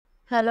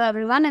Hello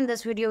everyone, in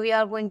this video we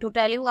are going to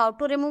tell you how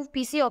to remove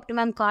PC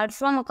Optimum card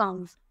from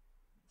account.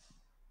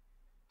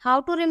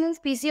 How to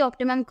remove PC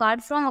Optimum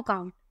card from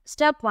account.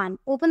 Step 1.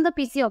 Open the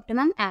PC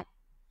Optimum app.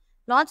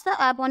 Launch the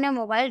app on your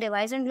mobile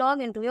device and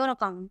log into your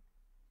account.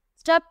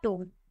 Step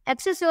 2.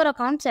 Access your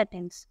account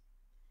settings.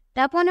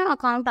 Tap on your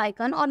account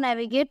icon or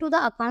navigate to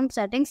the account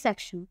settings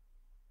section.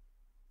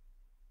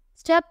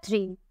 Step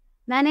 3.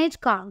 Manage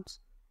cards.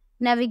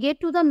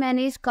 Navigate to the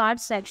Manage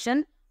Cards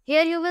section.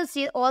 Here you will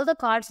see all the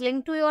cards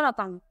linked to your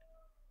account.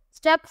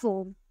 Step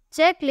 4.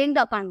 Check linked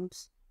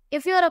accounts.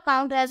 If your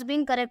account has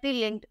been correctly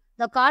linked,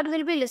 the card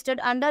will be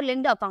listed under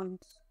linked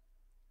accounts.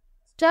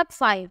 Step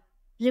 5.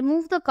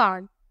 Remove the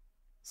card.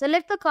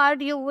 Select the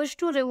card you wish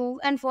to remove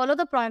and follow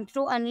the prompt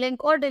to unlink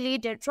or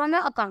delete it from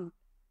your account.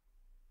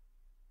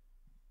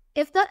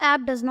 If the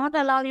app does not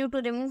allow you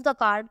to remove the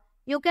card,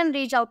 you can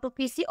reach out to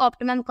PC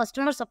Optimum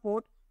customer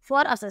support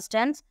for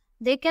assistance.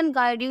 They can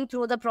guide you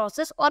through the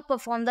process or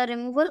perform the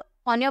removal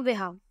on your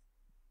behalf.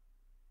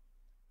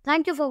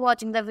 Thank you for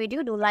watching the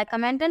video. Do like,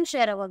 comment and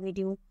share our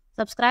video.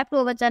 Subscribe to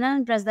our channel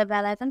and press the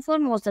bell icon for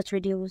more such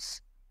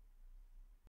videos.